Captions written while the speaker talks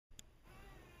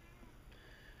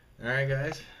Alright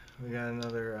guys, we got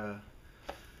another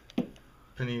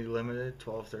Panini Limited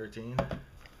 12-13.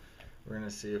 We're going to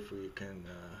see if we can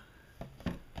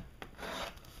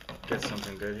get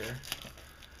something good here.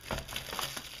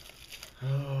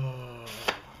 Oh,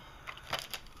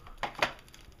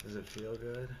 does it feel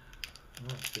good? Oh,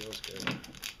 it feels good.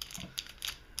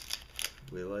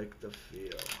 We like the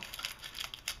feel.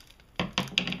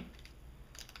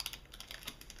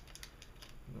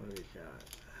 What do we got?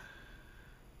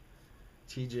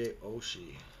 TJ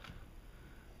Oshie,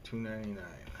 $2.99.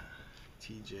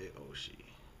 TJ Oshie,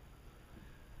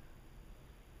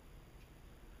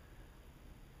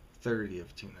 30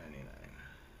 of $2.99.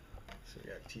 So we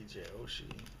got TJ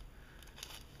Oshie.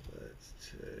 Let's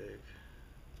take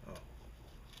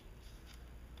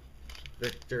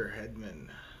Victor Hedman,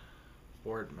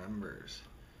 board members.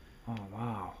 Oh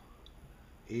wow.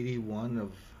 81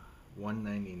 of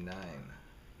 199.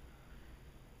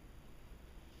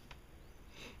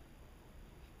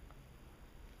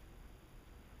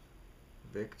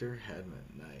 Victor Hedman,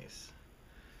 nice.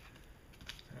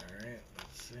 Alright,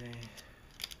 let's see.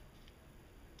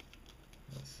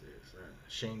 Is that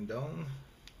Shane Doan,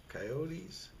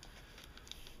 Coyotes.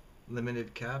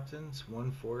 Limited captains,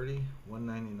 140,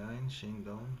 199, Shane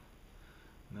Doan.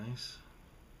 Nice.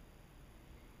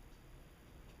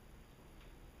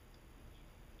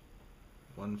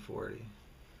 $140. Alright,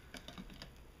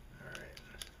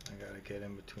 I gotta get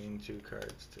in between two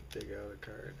cards to dig out a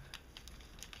card.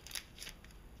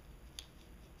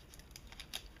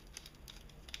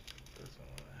 Doesn't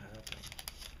want to happen.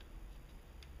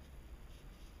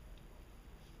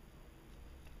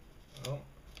 Oh,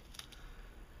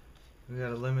 we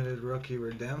got a limited rookie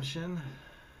redemption.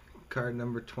 Card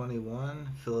number 21,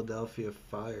 Philadelphia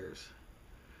Flyers.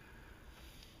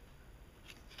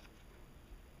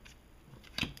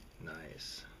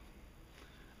 Nice.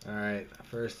 Alright,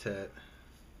 first hit.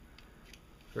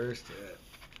 First hit.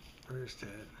 First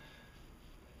hit.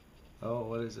 Oh,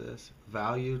 what is this?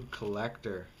 Valued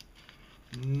collector.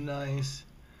 Nice.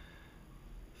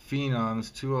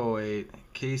 Phenoms 208.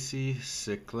 Casey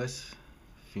Cyclis.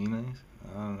 Phenoms?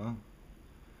 I don't know.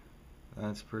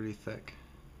 That's pretty thick.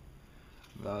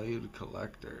 Valued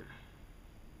collector.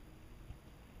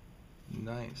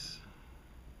 Nice.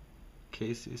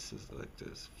 Casey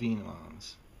Cyclis.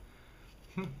 Phenoms.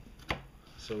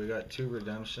 So we got two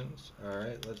redemptions.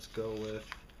 Alright, let's go with.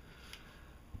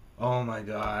 Oh my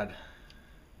god.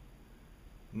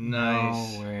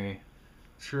 Nice. No way.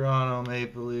 Toronto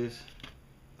Maple Leafs.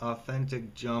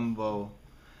 Authentic Jumbo.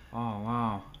 Oh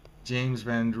wow. James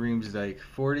Van Riemsdyk,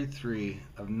 43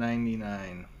 of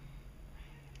 99.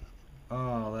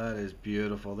 Oh, that is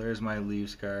beautiful. There's my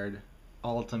Leafs card.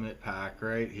 Ultimate pack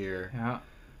right here. Yeah,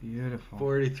 beautiful.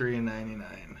 43 and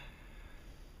 99.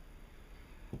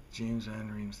 James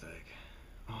Van Riemsdyk.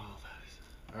 Oh, that is.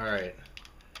 Alright.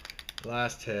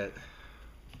 Last hit.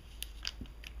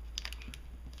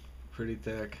 Pretty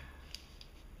thick.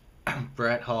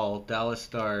 Brett Hull, Dallas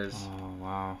Stars. Oh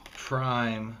wow.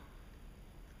 Prime.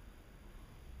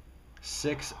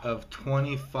 6 of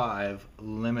 25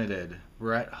 limited.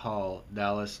 Brett Hull,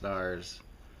 Dallas Stars.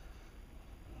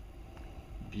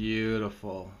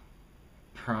 Beautiful.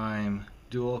 Prime.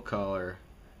 Dual color.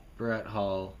 Brett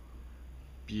Hull.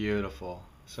 Beautiful.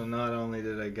 So not only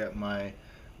did I get my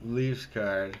Leafs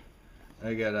card,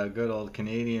 I got a good old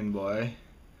Canadian boy.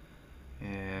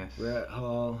 Yes. Brett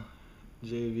Hull,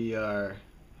 JVR.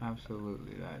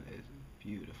 Absolutely, that is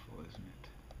beautiful, isn't it?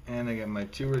 And I got my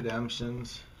two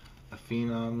redemptions, a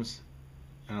Phenoms,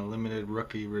 and a limited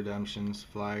rookie redemptions,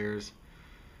 Flyers.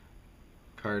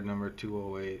 Card number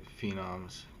 208,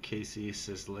 Phenoms, Casey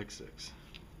Cyclis.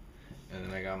 And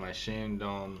then I got my Shane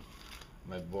Doan,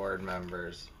 my board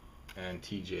members, and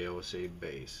TJ Oshie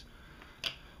base.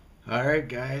 Alright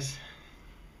guys,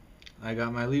 I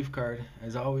got my Leaf card,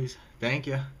 as always. Thank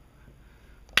you.